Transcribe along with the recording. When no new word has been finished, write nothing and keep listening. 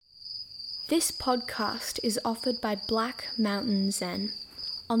This podcast is offered by Black Mountain Zen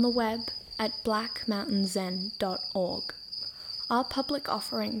on the web at blackmountainzen.org. Our public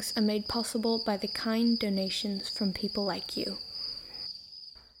offerings are made possible by the kind donations from people like you.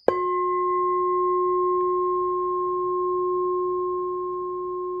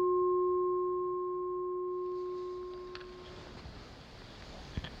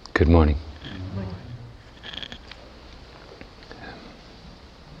 Good morning.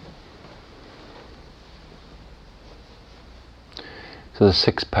 So the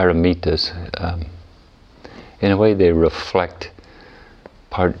 6 paramitas, in a way they reflect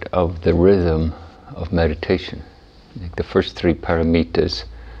part of the rhythm of meditation. Like the first 3 paramitas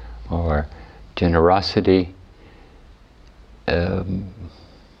are generosity,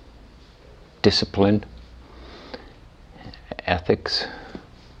 discipline, ethics,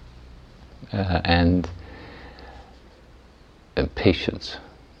 and patience.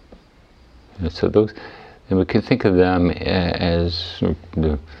 So those, and we can think of them as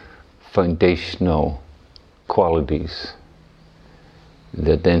the foundational qualities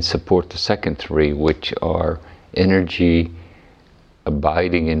that then support the second 3, which are energy,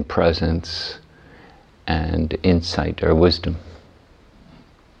 abiding in presence, and insight or wisdom.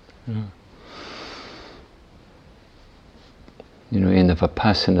 You know, in the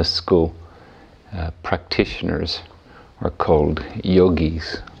Vipassana school, practitioners are called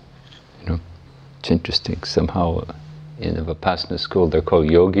yogis. You know, it's interesting. Somehow, in the Vipassana school, they're called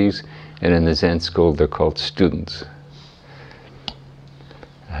yogis, and in the Zen school, they're called students.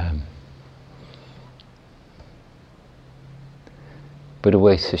 But the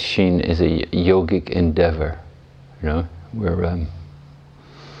way sesshin is a yogic endeavor, you know, where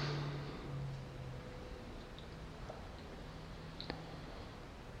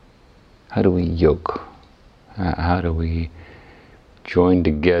how do we yoke? How do we join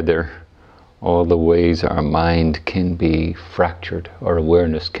together all the ways our mind can be fractured, our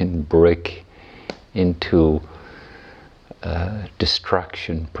awareness can break into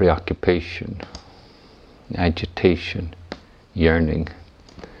distraction, preoccupation, agitation, yearning?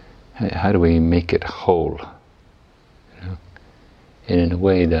 How do we make it whole? You know? And in a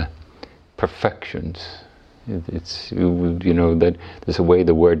way, the perfections, it's, you know, that there's a way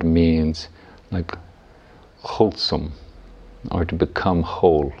the word means like wholesome, or to become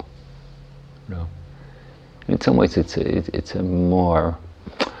whole. You know? In some ways, it's a more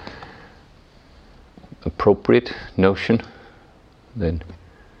appropriate notion that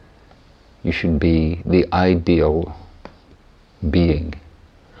you should be the ideal being. You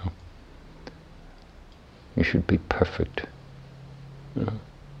know? You should be perfect. You know?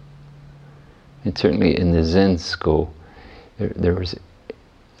 And certainly in the Zen school, there was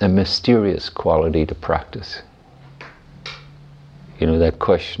a mysterious quality to practice. You know, that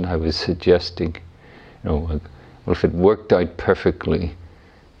question I was suggesting, you know, well, if it worked out perfectly,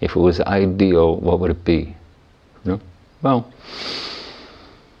 if it was ideal, what would it be? You know? Well,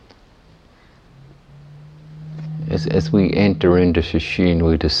 as we enter into sesshin,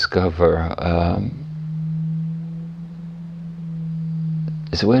 we discover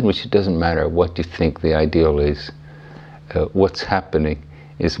it's a way in which it doesn't matter what you think the ideal is. What's happening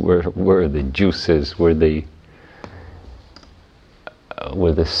is where the juice is, where the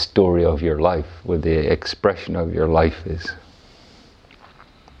story of your life, where the expression of your life is.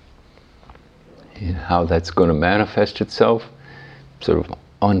 And how that's going to manifest itself sort of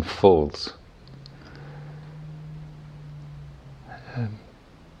unfolds.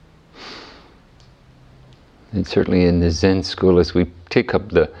 And certainly in the Zen school, as we take up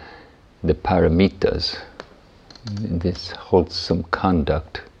the paramitas, this wholesome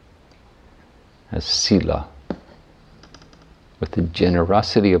conduct as sila, with the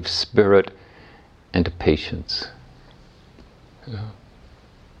generosity of spirit and patience.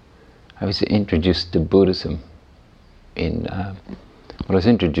 I was introduced to Buddhism in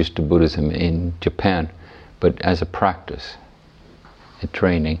Japan, but as a practice, a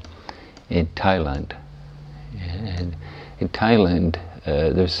training in Thailand. And in Thailand,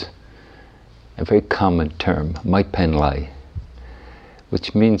 there's a very common term, Mai Pen Lai,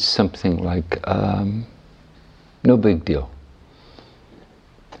 which means something like no big deal.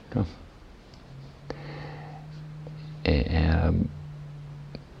 You know?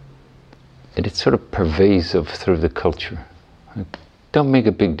 And it's sort of pervasive through the culture. Like, don't make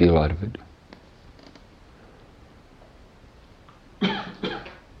a big deal out of it.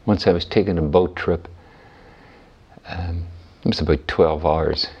 Once I was taking a boat trip. It was about 12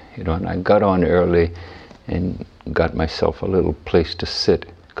 hours, you know, and I got on early and got myself a little place to sit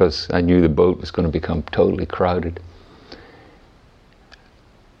because I knew the boat was going to become totally crowded.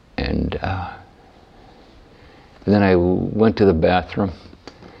 And then I went to the bathroom,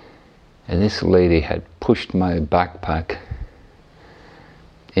 and this lady had pushed my backpack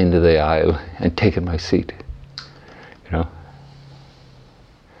into the aisle and taken my seat, you know.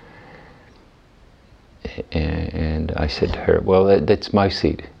 And I said to her, well, that's my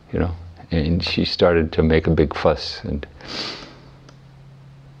seat, you know. And she started to make a big fuss. And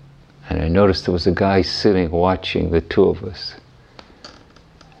I noticed there was a guy sitting watching the two of us.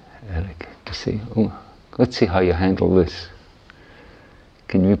 And I could see, oh, let's see how you handle this.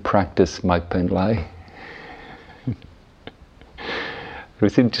 Can you practice my pen lie? It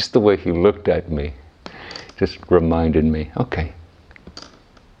was just the way he looked at me, just reminded me, okay.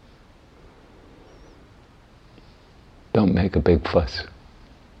 Don't make a big fuss.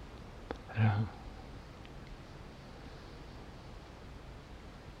 You know?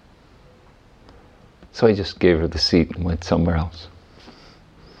 So I just gave her the seat and went somewhere else.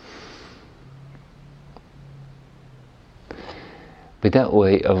 But that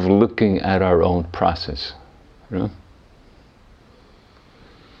way of looking at our own process, you know?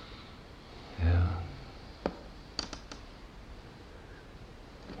 Yeah.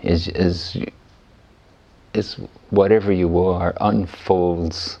 Is whatever you are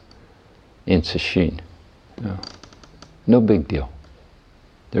unfolds in sesshin. You know? No big deal.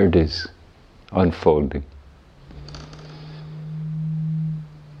 There it is, unfolding.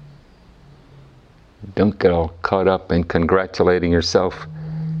 Don't get all caught up in congratulating yourself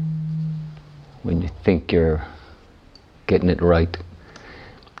when you think you're getting it right,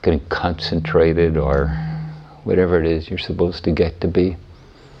 getting concentrated, or whatever it is you're supposed to get to be.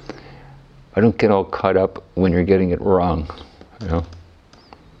 Or don't get all caught up when you're getting it wrong, you know.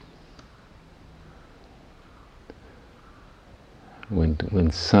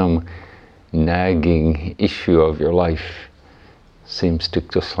 When some nagging issue of your life seems to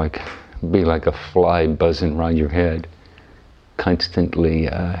just like be like a fly buzzing around your head, constantly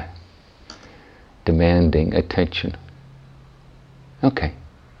demanding attention. Okay.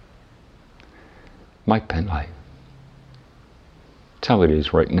 My pen life. That's how it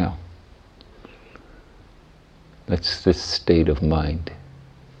is right now. That's this state of mind.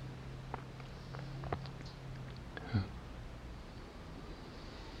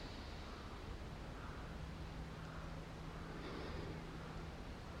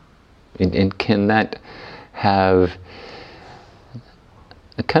 And can that have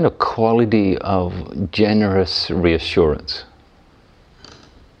a kind of quality of generous reassurance?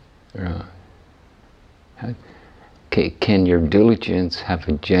 Can your diligence have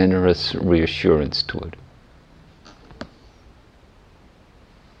a generous reassurance to it?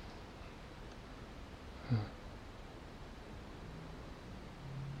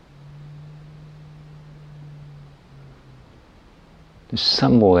 There's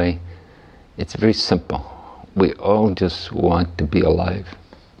some way. It's very simple. We all just want to be alive.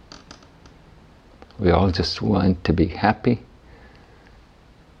 We all just want to be happy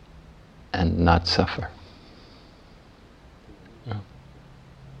and not suffer. Yeah.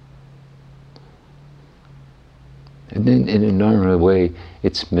 And then in a normal way,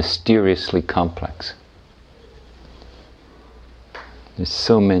 it's mysteriously complex. There's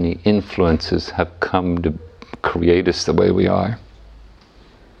so many influences have come to create us the way we are.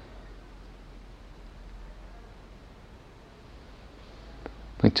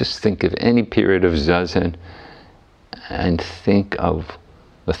 Like just think of any period of Zazen and think of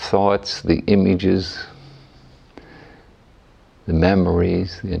the thoughts, the images, the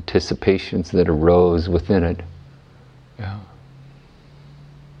memories, the anticipations that arose within it. Yeah.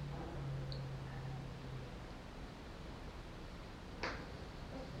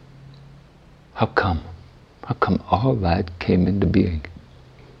 How come? How come all that came into being?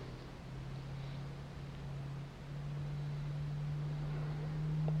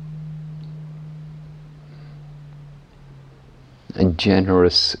 And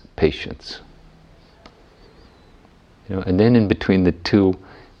generous patience. You know, and then in between the two,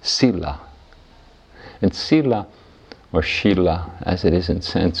 sila. And sila, or shila, as it is in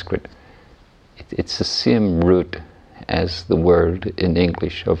Sanskrit, it's the same root as the word in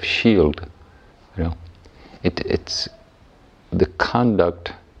English of shield. You know, it's the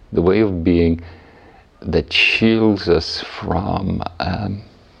conduct, the way of being that shields us from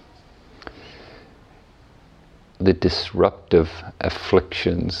the disruptive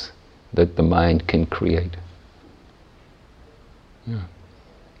afflictions that the mind can create. Yeah.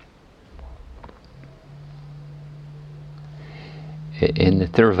 In the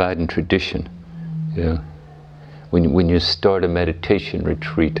Theravadan tradition, you know, when you start a meditation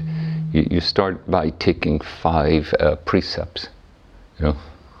retreat, you start by taking 5 precepts. You know,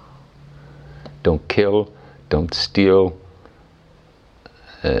 Don't kill, don't steal,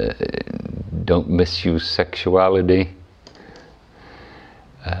 don't misuse sexuality,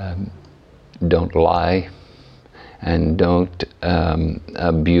 don't lie, and don't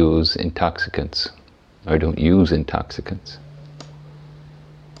abuse intoxicants, or don't use intoxicants.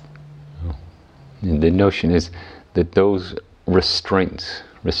 And the notion is that those restraints,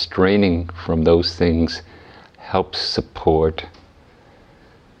 restraining from those things, helps support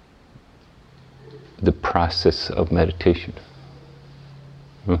the process of meditation.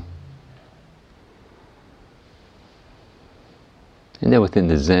 And then within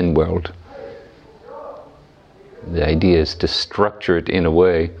the Zen world, the idea is to structure it in a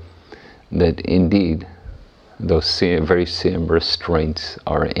way that indeed those very same restraints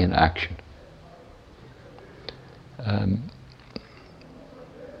are in action.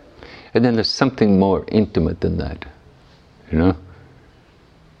 And then there's something more intimate than that, you know?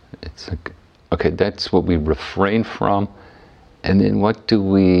 It's like, okay, that's what we refrain from, and then what do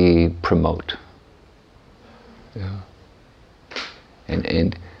we promote? Yeah.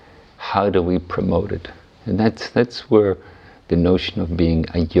 And how do we promote it? And that's where the notion of being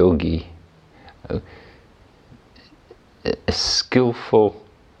a yogi, a skillful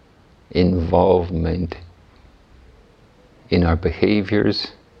involvement in our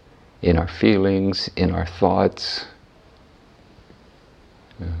behaviors, in our feelings, in our thoughts.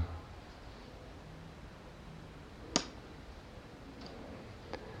 Yeah.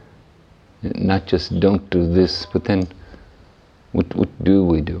 Not just don't do this, but then what do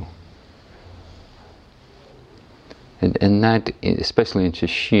we do? And that, especially in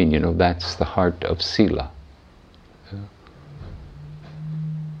Sesshin, you know, that's the heart of Sila. Yeah.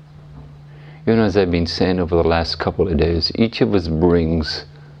 You know, as I've been saying over the last couple of days, each of us brings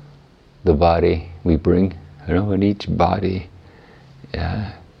the body we bring, you know, and each body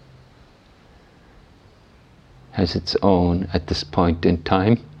has its own, at this point in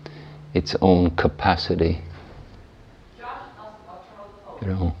time, its own capacity, you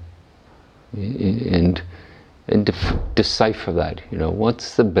know, and decipher that, you know,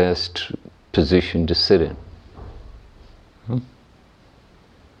 what's the best position to sit in?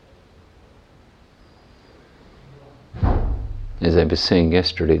 As I was saying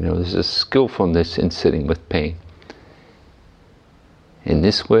yesterday, you know, there's a skillfulness in sitting with pain. In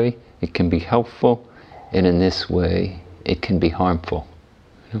this way, it can be helpful, and in this way, it can be harmful.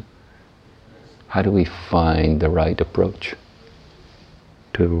 You know? How do we find the right approach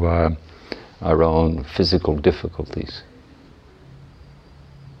to our own physical difficulties?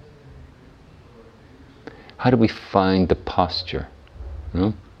 How do we find the posture? You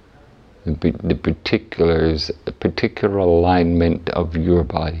know? The particular alignment of your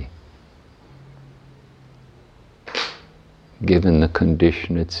body, given the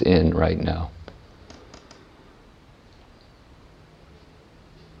condition it's in right now.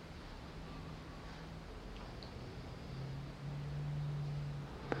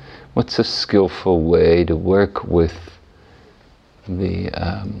 What's a skillful way to work with the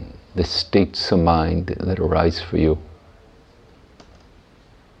states of mind that arise for you?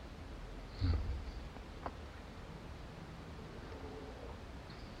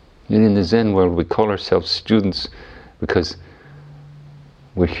 And in the Zen world, we call ourselves students because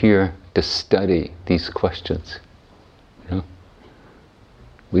we're here to study these questions. You know?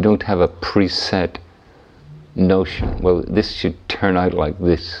 We don't have a preset notion. Well, this should turn out like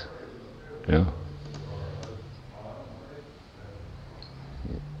this. You know?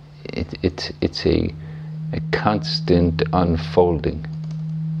 It's a constant unfolding.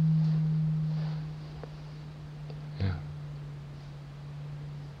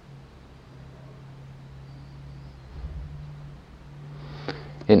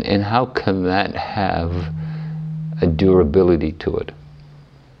 And how can that have a durability to it?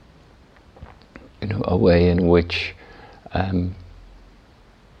 You know, a way in which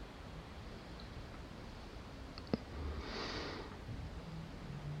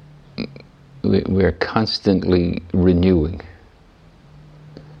we're constantly renewing.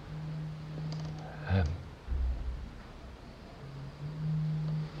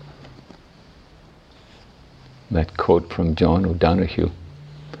 That quote from John O'Donohue,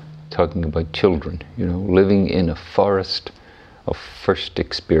 talking about children, you know, living in a forest of first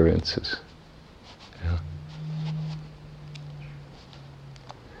experiences. Yeah.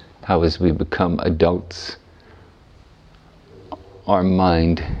 How as we become adults, our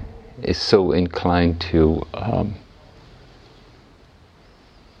mind is so inclined to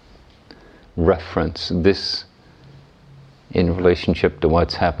reference this in relationship to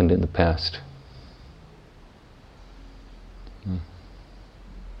what's happened in the past.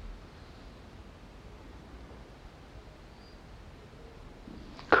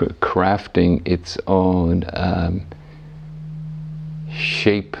 crafting its own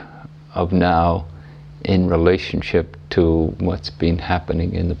shape of now in relationship to what's been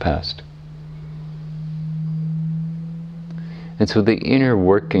happening in the past. And so the inner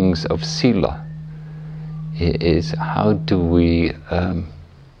workings of Sila is how do we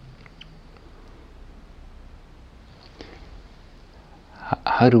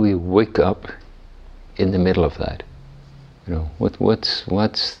wake up in the middle of that? You know, what's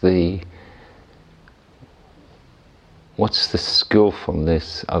the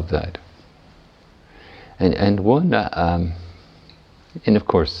skillfulness of that? And one, and of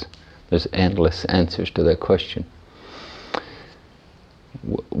course, there's endless answers to that question.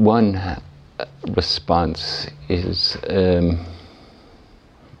 One response is, in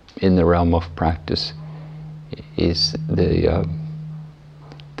the realm of practice, is the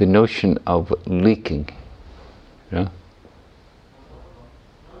notion of leaking. You know,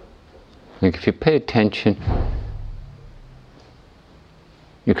 like if you pay attention,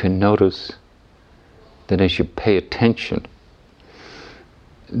 you can notice that as you pay attention,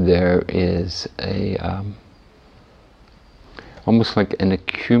 there is a almost like an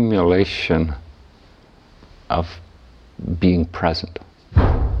accumulation of being present.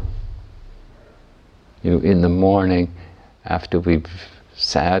 You know, in the morning, after we've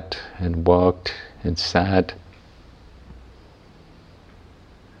sat and walked and sat,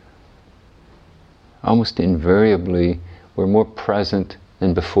 almost invariably we're more present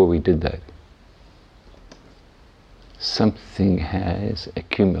than before we did that. Something has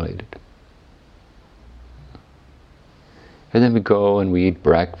accumulated. And then we go and we eat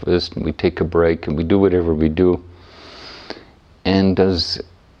breakfast and we take a break and we do whatever we do. And does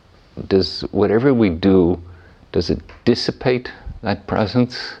whatever we do, does it dissipate that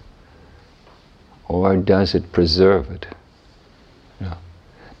presence, or does it preserve it? You know,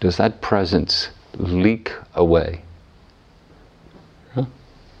 does that presence leak away? Huh?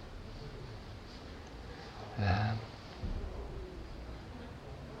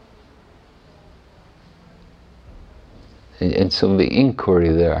 And so the inquiry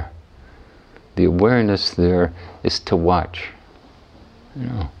there, the awareness there, is to watch. You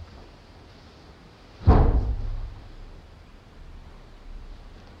know,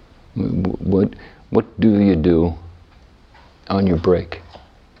 what do you do on your break?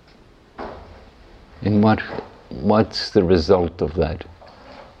 And what's the result of that?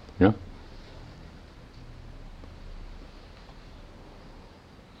 You know?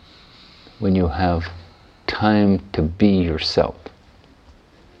 When you have time to be yourself,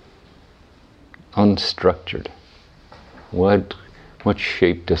 unstructured, what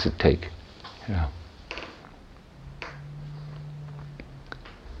shape does it take? You know?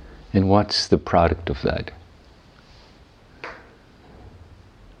 And what's the product of that?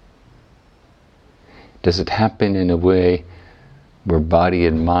 Does it happen in a way where body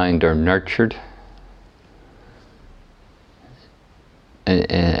and mind are nurtured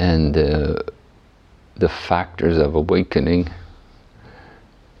and the factors of awakening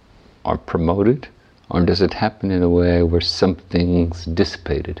are promoted? Or does it happen in a way where something's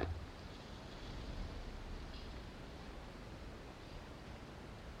dissipated?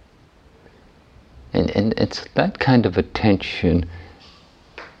 And it's that kind of attention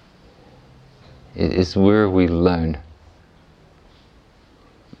is where we learn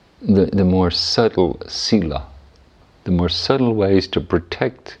the more subtle sila, the more subtle ways to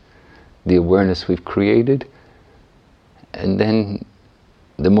protect the awareness we've created, and then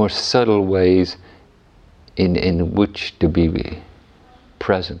the more subtle ways in which to be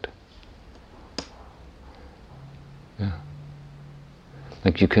present. Yeah.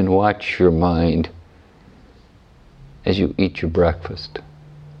 Like you can watch your mind as you eat your breakfast.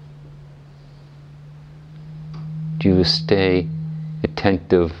 Do you stay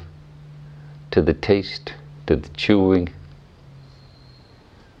attentive to the taste, to the chewing?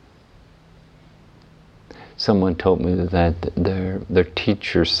 Someone told me that their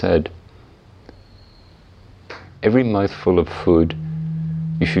teacher said, every mouthful of food,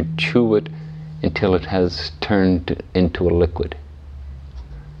 you should chew it until it has turned into a liquid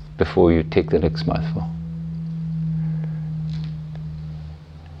before you take the next mouthful.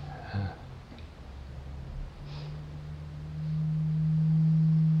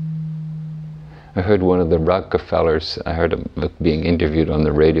 I heard one of the Rockefellers, I heard him being interviewed on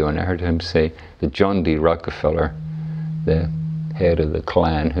the radio, and I heard him say that John D. Rockefeller, the head of the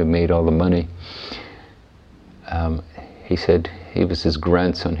clan who made all the money, he said, he was his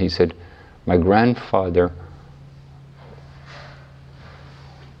grandson, he said, my grandfather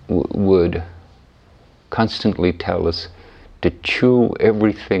would constantly tell us to chew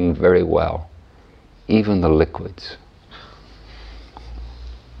everything very well, even the liquids.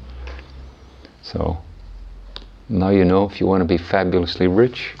 So, now you know, if you want to be fabulously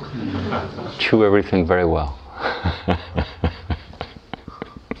rich, chew everything very well.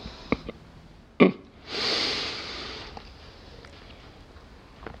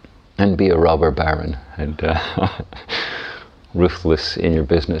 And be a robber baron and ruthless in your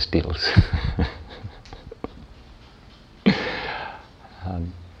business deals.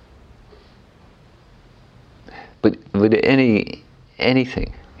 But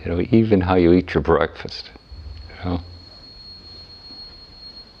anything, you know, even how you eat your breakfast, you know.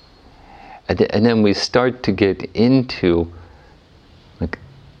 And then we start to get into like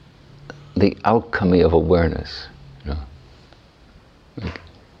the alchemy of awareness, you know. Like,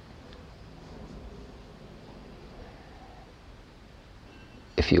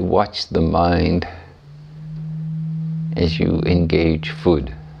 if you watch the mind as you engage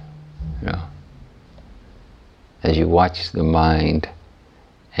food, you know, as you watch the mind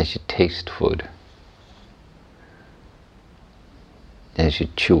as you taste food, as you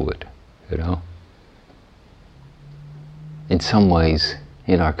chew it, you know. In some ways,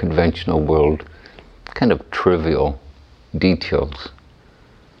 in our conventional world, kind of trivial details.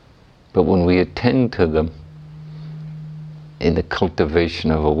 But when we attend to them in the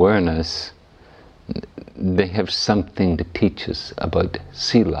cultivation of awareness, they have something to teach us about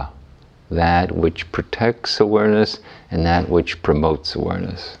sila, that which protects awareness and that which promotes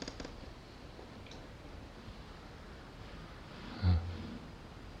awareness.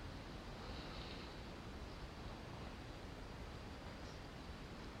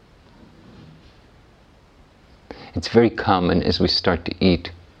 It's very common as we start to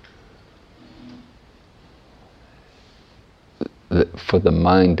eat for the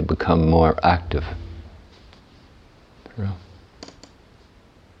mind to become more active. You know?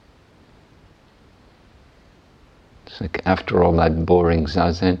 It's like after all that boring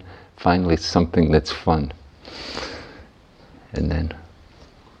zazen, finally something that's fun. And then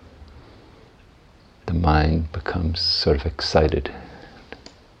the mind becomes sort of excited.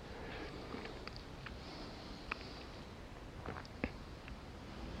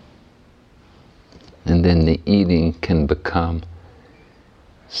 And then the eating can become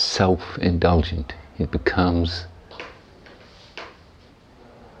self-indulgent. It becomes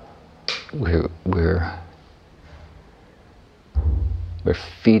we're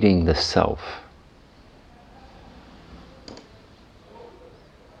feeding the self.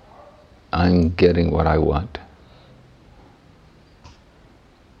 I'm getting what I want.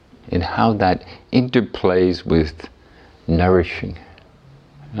 And how that interplays with nourishing,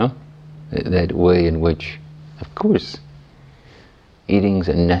 you know? That way in which, of course, eating's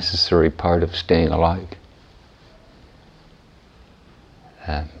a necessary part of staying alive.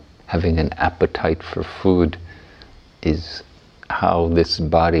 Having an appetite for food is how this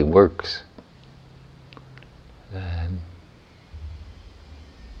body works.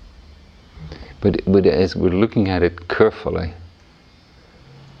 But as we're looking at it carefully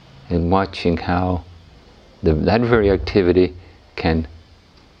and watching how that very activity can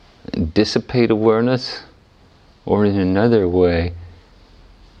dissipate awareness, or in another way,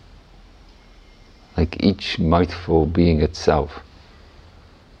 like each mouthful being itself,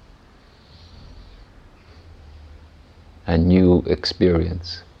 a new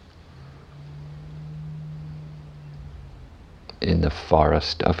experience in the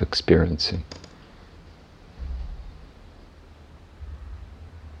forest of experiencing.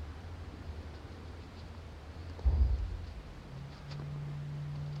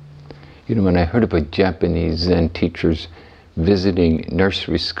 You know, when I heard about Japanese Zen teachers visiting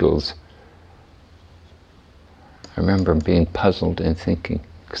nursery schools, I remember being puzzled and thinking,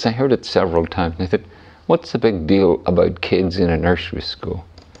 because I heard it several times, and I thought, what's the big deal about kids in a nursery school?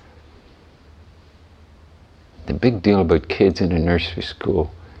 The big deal about kids in a nursery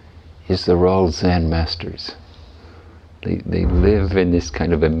school is they're all Zen masters. They live in this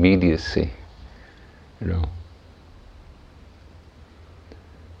kind of immediacy, you know.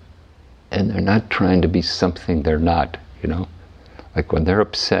 And they're not trying to be something they're not, you know. Like when they're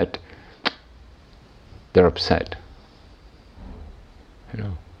upset, they're upset, you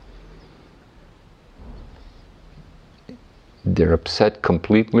know. They're upset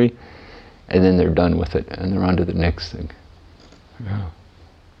completely, and then they're done with it, and they're on to the next thing. Yeah.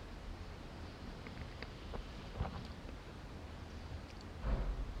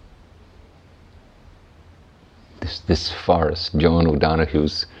 This forest, John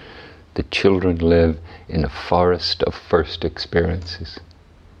O'Donohue's "The children live in a forest of first experiences."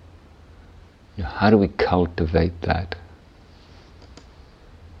 You know, how do we cultivate that?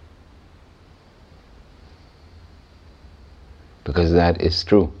 because that is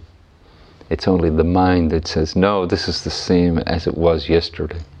true. It's only the mind that says, no, this is the same as it was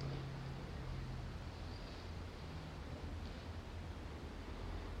yesterday.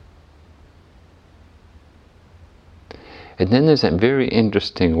 And then there's that very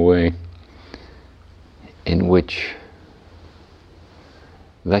interesting way in which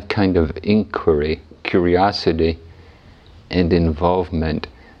that kind of inquiry, curiosity, and involvement,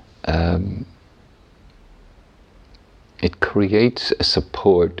 it creates a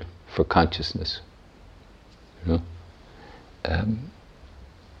support for consciousness. You know?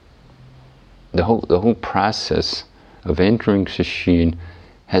 The whole process of entering Sesshin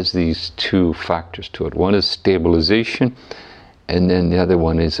has these two factors to it. One is stabilization, and then the other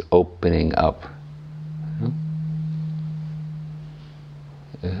one is opening up.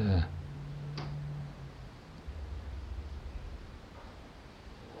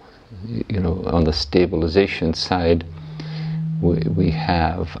 You know, on the stabilization side, we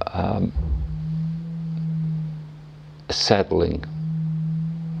have a settling,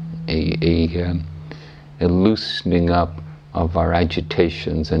 a loosening up of our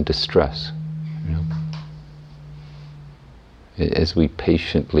agitations and distress, you know, as we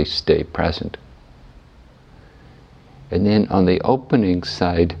patiently stay present. And then on the opening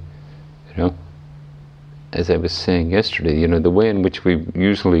side, you know, as I was saying yesterday, you know, the way in which we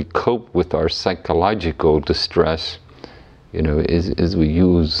usually cope with our psychological distress, you know, is we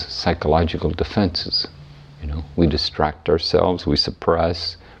use psychological defenses. You know, we distract ourselves, we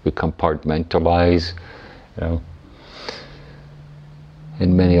suppress, we compartmentalize, you know,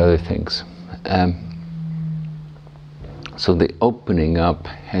 and many other things. So the opening up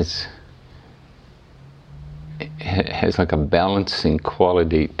has like a balancing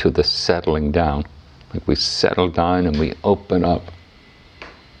quality to the settling down. Like we settle down and we open up.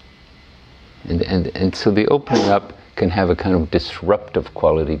 And so the opening up can have a kind of disruptive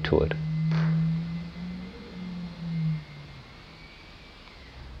quality to it.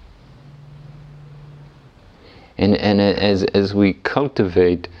 And as we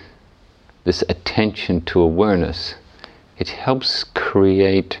cultivate this attention to awareness, it helps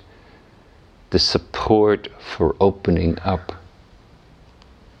create the support for opening up.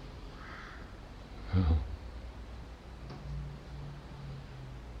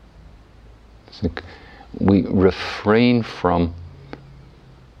 It's like we refrain from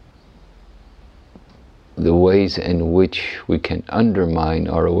the ways in which we can undermine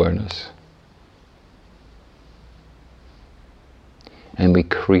our awareness. And we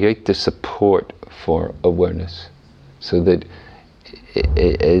create the support for awareness, so that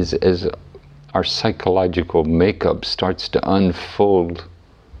as our psychological makeup starts to unfold,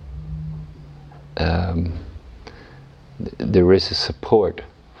 there is a support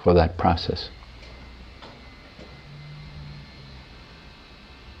for that process.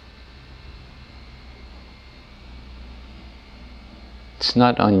 It's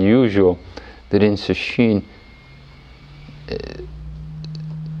not unusual that in Sesshin,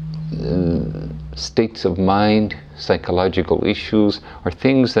 states of mind, psychological issues, are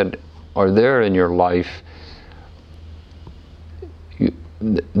things that are there in your life.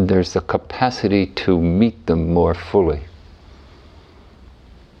 There's the capacity to meet them more fully.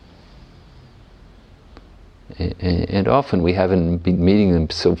 And often we haven't been meeting them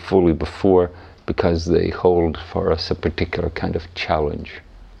so fully before because they hold for us a particular kind of challenge,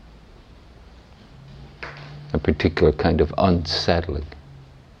 a particular kind of unsettling,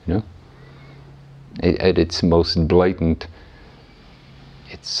 you know? At its most blatant,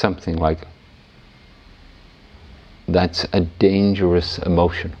 it's something like, that's a dangerous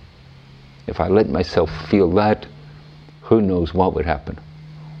emotion. If I let myself feel that, who knows what would happen?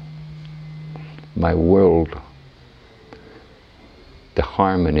 My world, the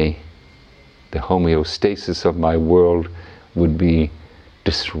harmony, the homeostasis of my world would be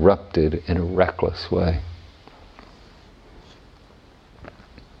disrupted in a reckless way.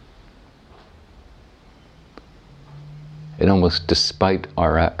 And almost despite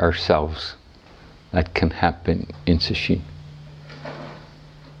ourselves, that can happen in Sesshin.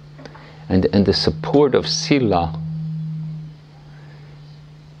 And the support of Sila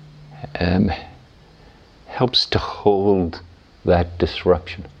helps to hold that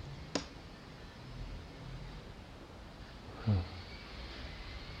disruption.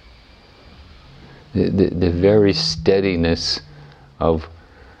 The very steadiness of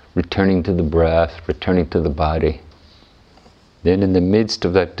returning to the breath, returning to the body. Then in the midst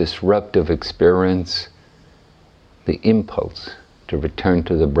of that disruptive experience, the impulse to return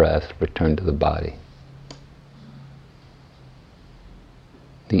to the breath, return to the body.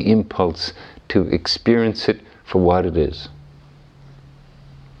 The impulse to experience it for what it is.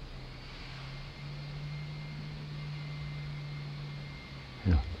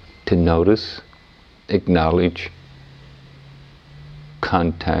 To notice, acknowledge,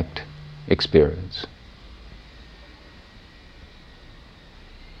 contact, experience.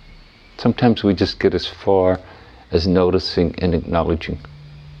 Sometimes we just get as far as noticing and acknowledging.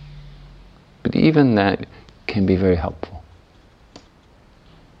 But even that can be very helpful.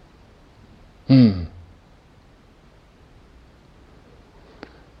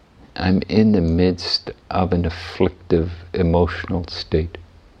 I'm in the midst of an afflictive emotional state.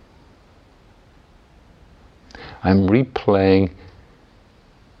 I'm replaying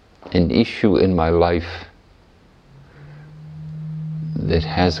an issue in my life that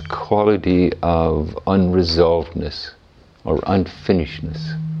has a quality of unresolvedness or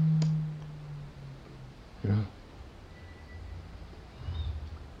unfinishedness.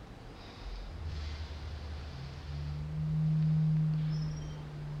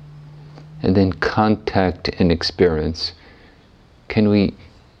 And then contact and experience. Can we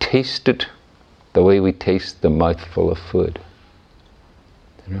taste it the way we taste the mouthful of food?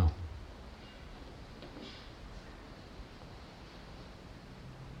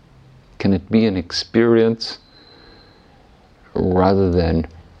 Can it be an experience rather than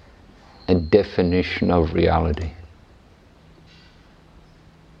a definition of reality?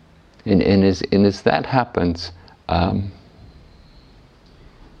 And as that happens, when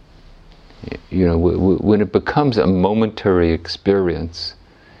it becomes a momentary experience,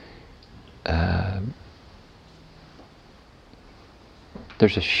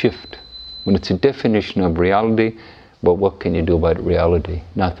 there's a shift. When it's a definition of reality, well, what can you do about reality?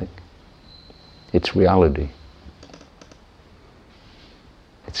 Nothing. It's reality.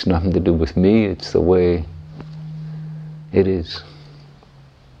 It's nothing to do with me, it's the way it is.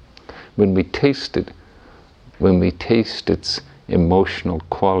 When we taste it, when we taste its emotional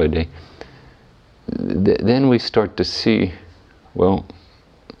quality, then we start to see, well,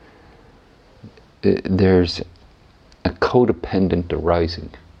 there's a codependent arising.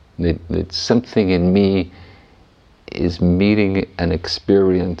 That something in me is meeting an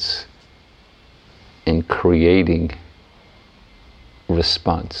experience and creating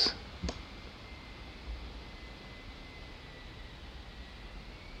response.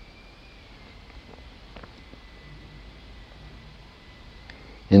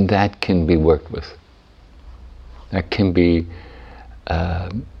 And that can be worked with. That can be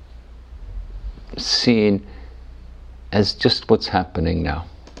seen as just what's happening now.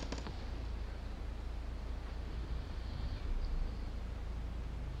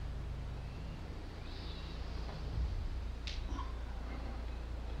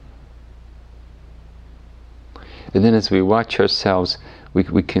 And then as we watch ourselves, we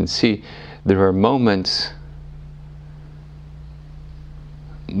can see there are moments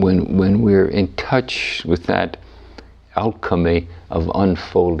when we're in touch with that alchemy of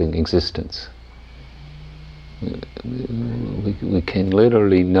unfolding existence. We can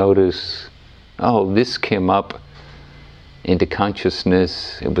literally notice, oh, this came up into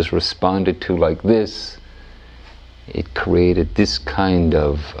consciousness, it was responded to like this, it created this kind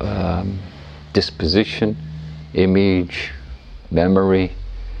of disposition, image, memory.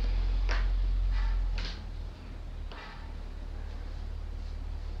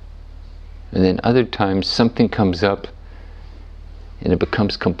 And then other times something comes up and it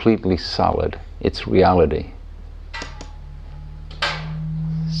becomes completely solid. It's reality.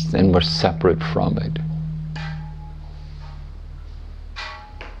 And we're separate from it.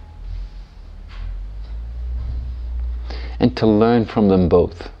 And to learn from them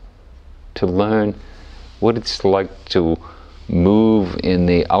both. To learn what it's like to move in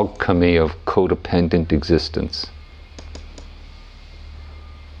the alchemy of codependent existence.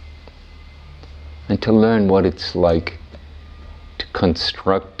 And to learn what it's like to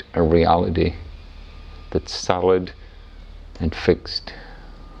construct a reality that's solid and fixed.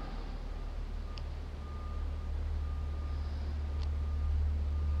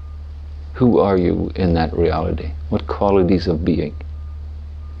 Who are you in that reality? What qualities of being?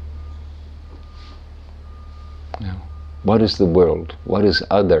 What is the world? What is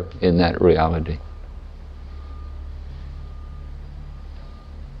other in that reality?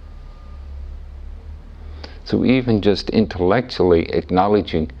 So even just intellectually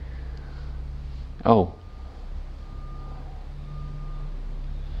acknowledging, oh,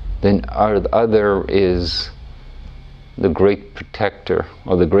 then our other is the great protector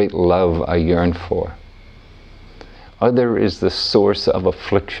or the great love I yearn for. Other is the source of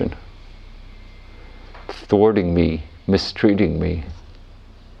affliction, thwarting me, mistreating me.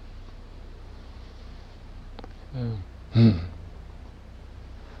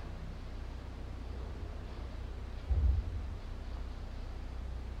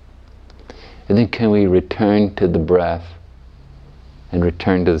 And then can we return to the breath and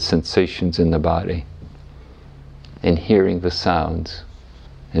return to the sensations in the body and hearing the sounds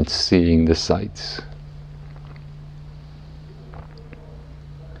and seeing the sights.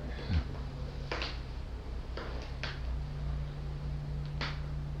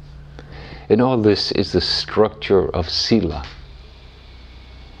 And all this is the structure of sila.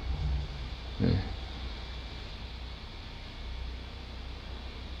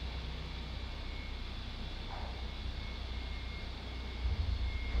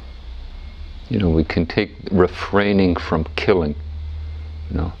 You know, we can take refraining from killing,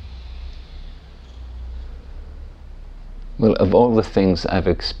 you know. Well, of all the things I've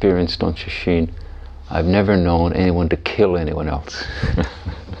experienced on Sesshin, I've never known anyone to kill anyone else.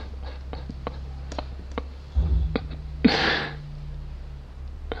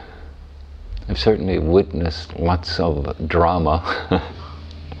 I've certainly witnessed lots of drama.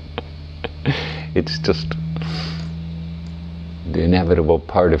 It's just the inevitable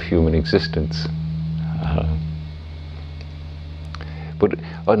part of human existence. But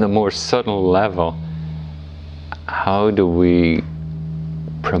on a more subtle level, how do we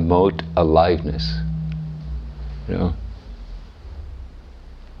promote aliveness? You know?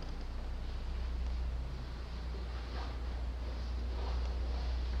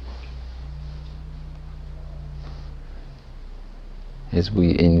 As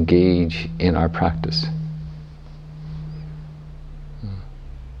we engage in our practice.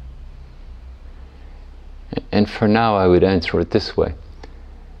 And for now, I would answer it this way.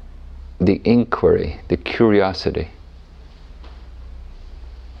 The inquiry, the curiosity,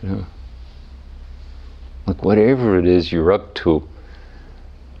 you know, like whatever it is you're up to,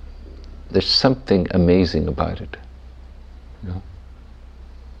 there's something amazing about it, you know.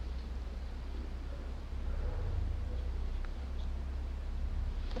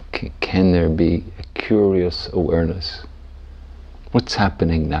 Can there be a curious awareness? What's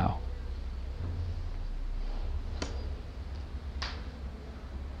happening now?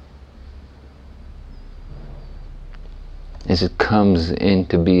 As it comes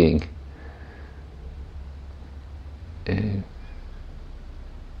into being,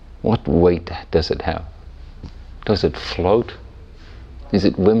 what weight does it have? Does it float? Is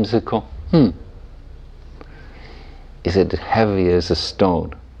it whimsical? Is it heavy as a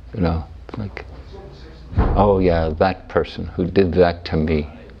stone? You know, like, oh yeah, that person who did that to me.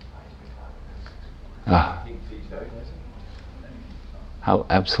 Ah, how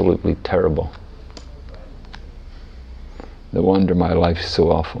absolutely terrible. No wonder my life is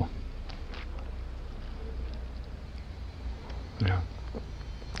so awful. You know,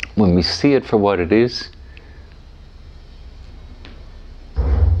 when we see it for what it is,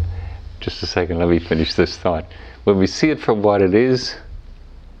 just a second, let me finish this thought. When we see it for what it is,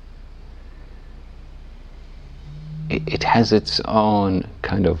 it has its own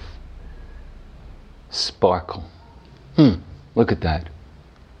kind of sparkle. Look at that.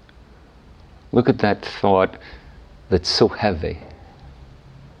 Look at that thought that's so heavy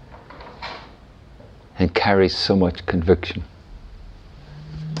and carries so much conviction.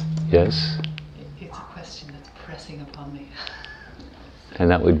 Yes? It's a question that's pressing upon me. And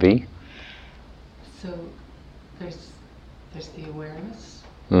that would be? So there's the awareness,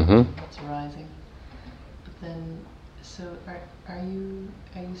 that's arising. But then, so are you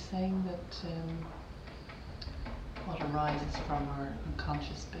saying that what arises from our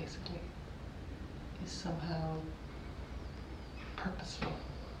unconscious basically is somehow purposeful?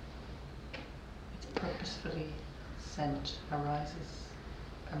 It's purposefully sent, arises,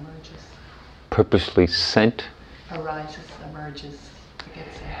 emerges. Purposely sent? Arises, emerges,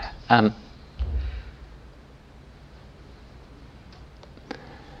 gets sent.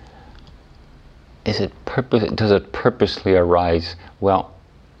 Does it purposely arise? Well,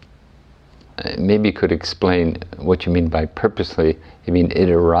 maybe you could explain what you mean by purposely. I mean, it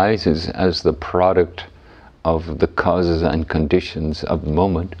arises as the product of the causes and conditions of the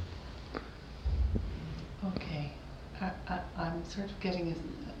moment. Okay. I'm sort of getting,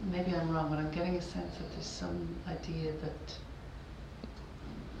 maybe I'm wrong, but I'm getting a sense that there's some idea that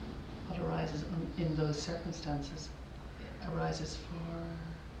what arises in those circumstances arises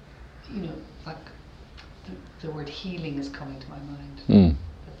for, you know, like the word healing is coming to my mind.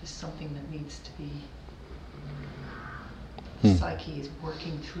 That there's something that needs to be, the psyche is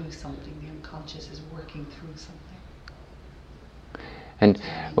working through something, the unconscious is working through something. And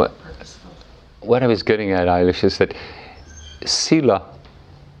what I was getting at, Eilish, is that sila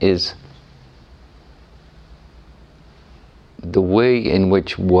is the way in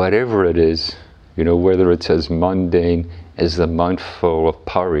which whatever it is, you know, whether it's as mundane as the mouthful of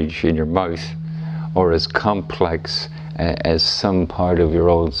porridge in your mouth, or as complex as some part of your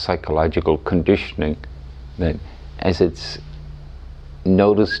own psychological conditioning, that as it's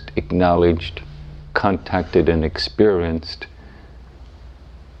noticed, acknowledged, contacted and experienced,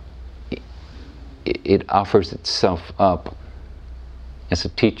 it offers itself up as a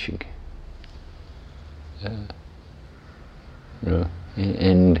teaching.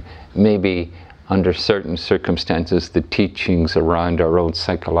 And maybe under certain circumstances the teachings around our own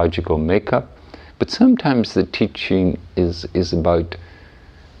psychological makeup, but sometimes the teaching is about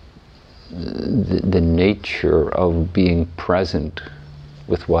the nature of being present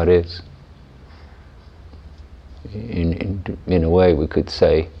with what is. In a way we could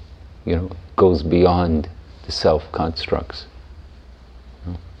say, goes beyond the self-constructs.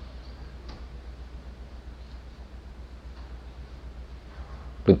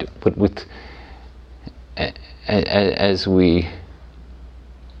 But with as we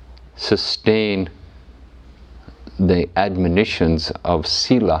sustain the admonitions of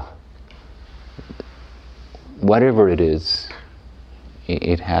sila, whatever it is,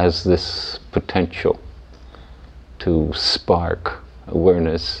 it has this potential to spark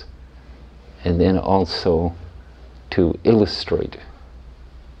awareness and then also to illustrate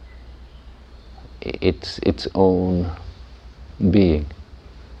its own being.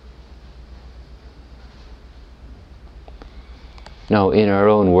 Now, in our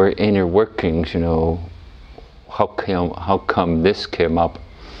own inner workings, how come this came up?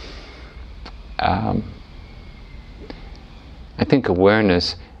 I think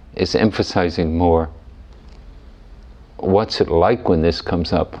awareness is emphasizing more what's it like when this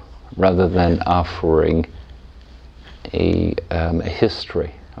comes up, rather than offering a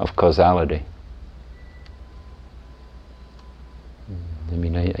history of causality.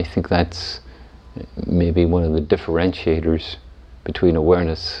 I think that's maybe one of the differentiators between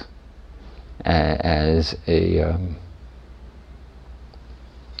awareness as a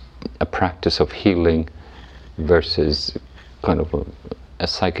practice of healing versus kind of a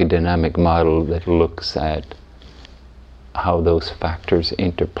psychodynamic model that looks at how those factors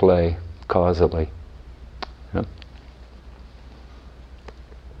interplay causally.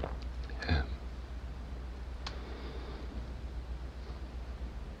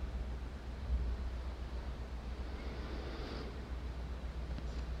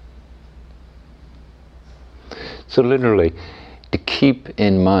 So literally, to keep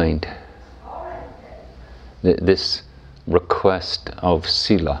in mind this request of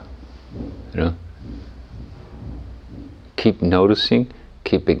sila, keep noticing,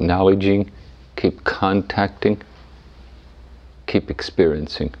 keep acknowledging, keep contacting, keep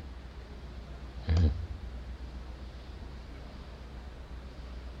experiencing. Mm-hmm.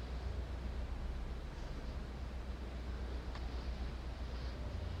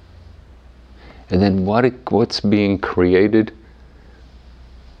 And then what's being created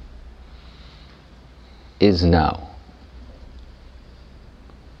is now.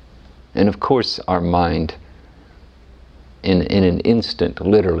 And of course our mind, in an instant,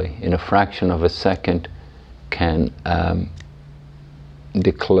 literally, in a fraction of a second, can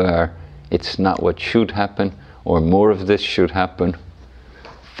declare it's not what should happen, or more of this should happen.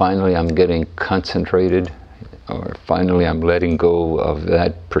 Finally I'm getting concentrated, or finally I'm letting go of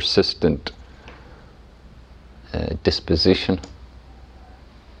that persistent disposition.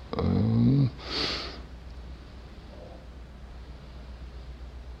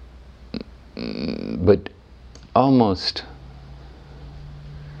 But almost,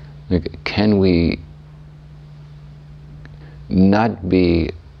 can we not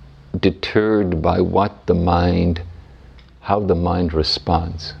be deterred by how the mind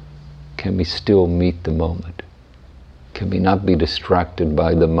responds? Can we still meet the moment? Can we not be distracted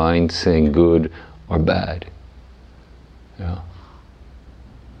by the mind saying good or bad?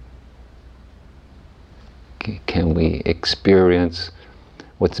 Can we experience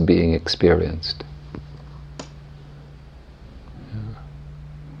what's being experienced?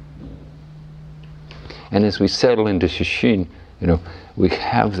 And as we settle into Sesshin, we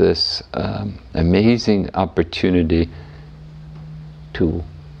have this amazing opportunity to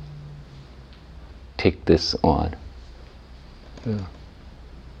take this on.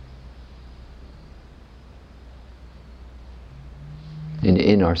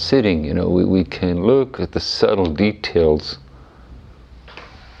 In our sitting, we can look at the subtle details.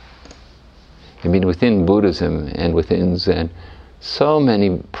 Within Buddhism and within Zen, so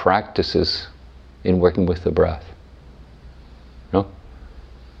many practices in working with the breath.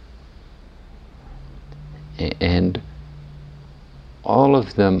 And all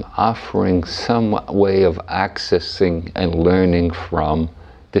of them offering some way of accessing and learning from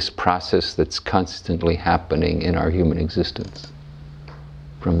this process that's constantly happening in our human existence.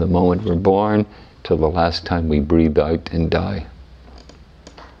 From the moment we're born till the last time we breathe out and die.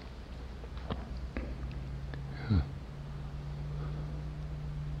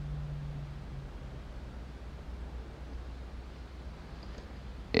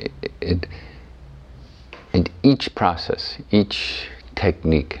 And each process, each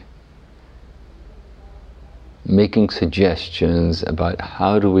technique, making suggestions about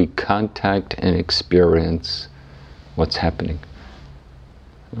how do we contact and experience what's happening.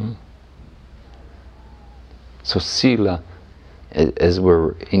 So sila, as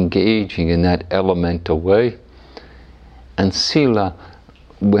we're engaging in that elemental way, and sila,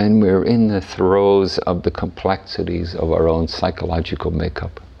 when we're in the throes of the complexities of our own psychological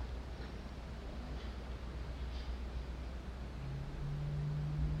makeup.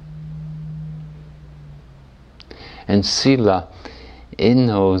 And sila, in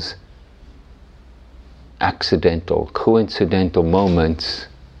those accidental, coincidental moments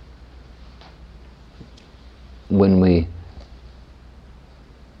when we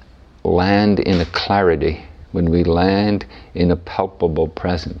land in a clarity, when we land in a palpable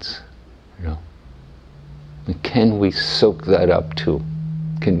presence, and can we soak that up too?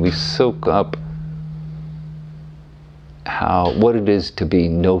 Can we soak up what it is to be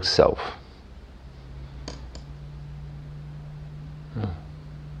no self?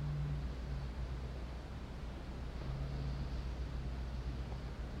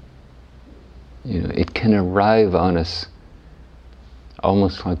 It can arrive on us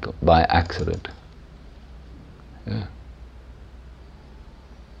almost like by accident. Yeah.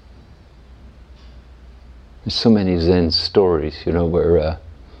 There's so many Zen stories, where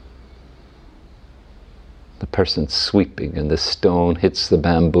the person's sweeping and the stone hits the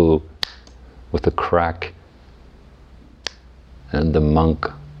bamboo with a crack, and the monk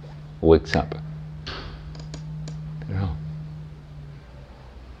wakes up.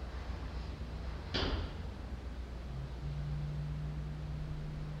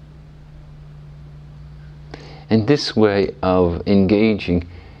 And this way of engaging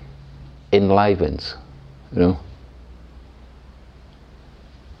enlivens,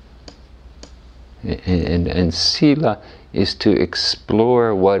 And sila is to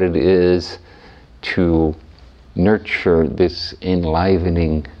explore what it is to nurture this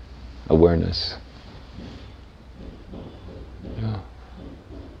enlivening awareness.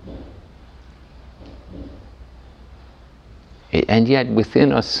 And yet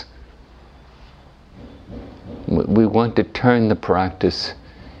within us, we want to turn the practice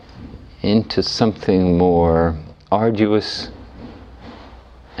into something more arduous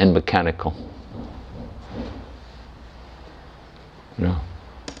and mechanical.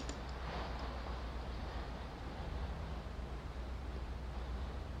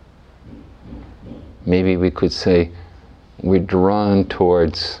 Maybe we could say we're drawn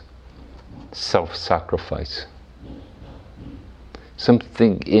towards self-sacrifice.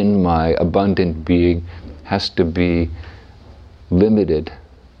 Something in my abundant being has to be limited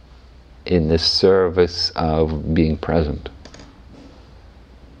in the service of being present.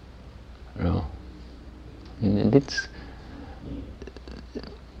 And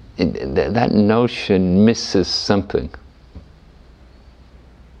that notion misses something.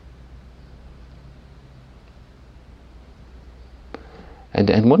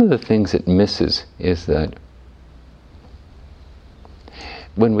 And one of the things it misses is that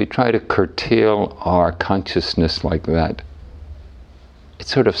when we try to curtail our consciousness like that, it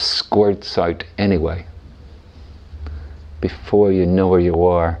sort of squirts out anyway. Before you know where you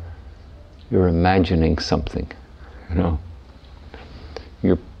are, you're imagining something,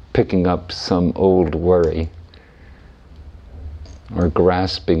 You're picking up some old worry or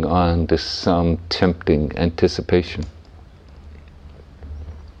grasping on to some tempting anticipation.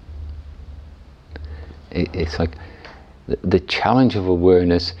 It's like the challenge of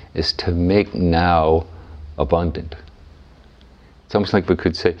awareness is to make now abundant. It's almost like we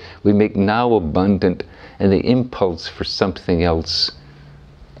could say, we make now abundant, and the impulse for something else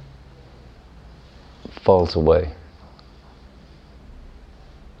falls away.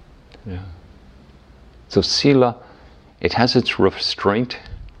 Yeah. So sila, it has its restraint,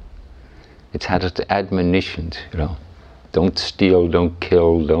 it has its admonitions, Don't steal, don't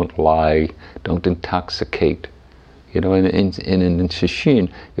kill, don't lie, don't intoxicate. And in Sesshin,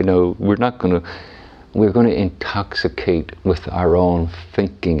 we're going to intoxicate with our own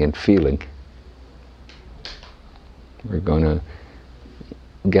thinking and feeling. We're going to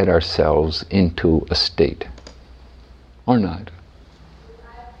get ourselves into a state, or not,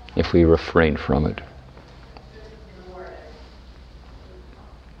 if we refrain from it.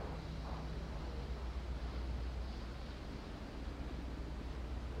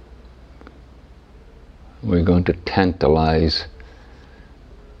 we're going to tantalize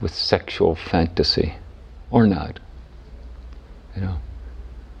with sexual fantasy, or not. You know.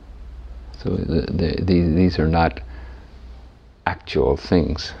 So these are not actual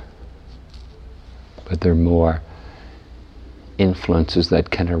things, but they're more influences that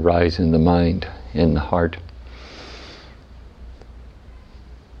can arise in the mind, in the heart.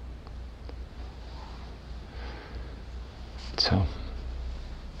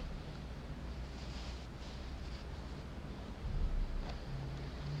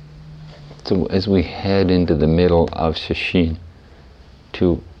 So as we head into the middle of Sesshin,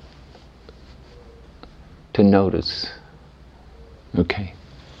 to notice, okay,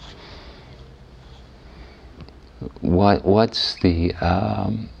 what's the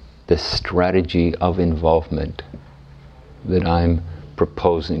strategy of involvement that I'm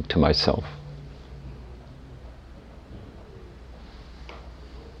proposing to myself?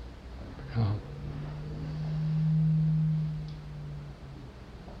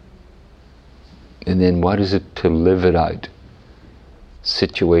 And then what is it to live it out,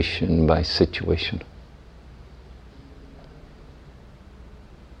 situation by situation?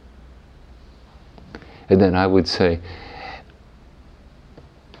 And then I would say,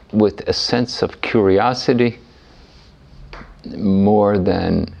 with a sense of curiosity, more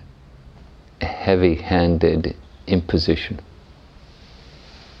than a heavy-handed imposition.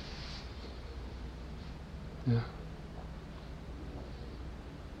 Yeah.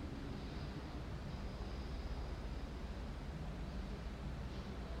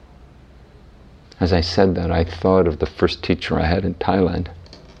 As I said that, I thought of the first teacher I had in Thailand.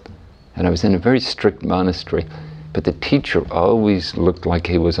 And I was in a very strict monastery, but the teacher always looked like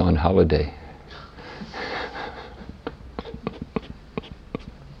he was on holiday.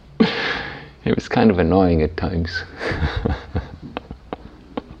 It was kind of annoying at times.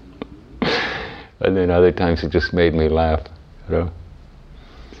 And then other times it just made me laugh, you know.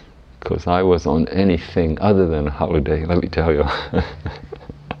 Because I was on anything other than a holiday, let me tell you.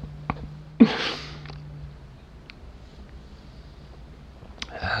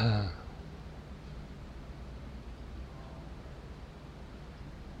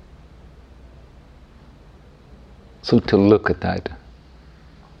 So to look at that.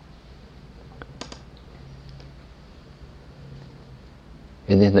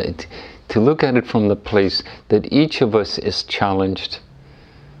 And then to look at it from the place that each of us is challenged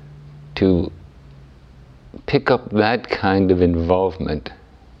to pick up that kind of involvement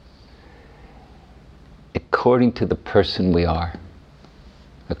according to the person we are,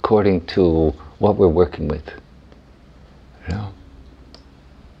 according to what we're working with, you know.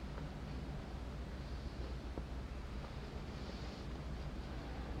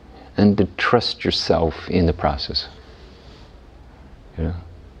 And to trust yourself in the process, you know.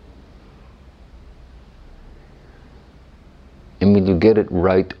 And will you get it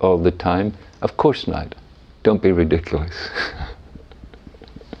right all the time? Of course not. Don't be ridiculous.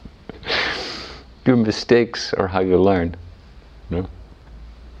 Your mistakes are how you learn, you know.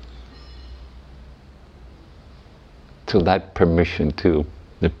 So that permission too,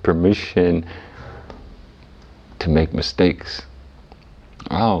 the permission to make mistakes.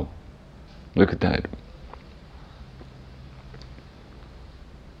 Oh, look at that.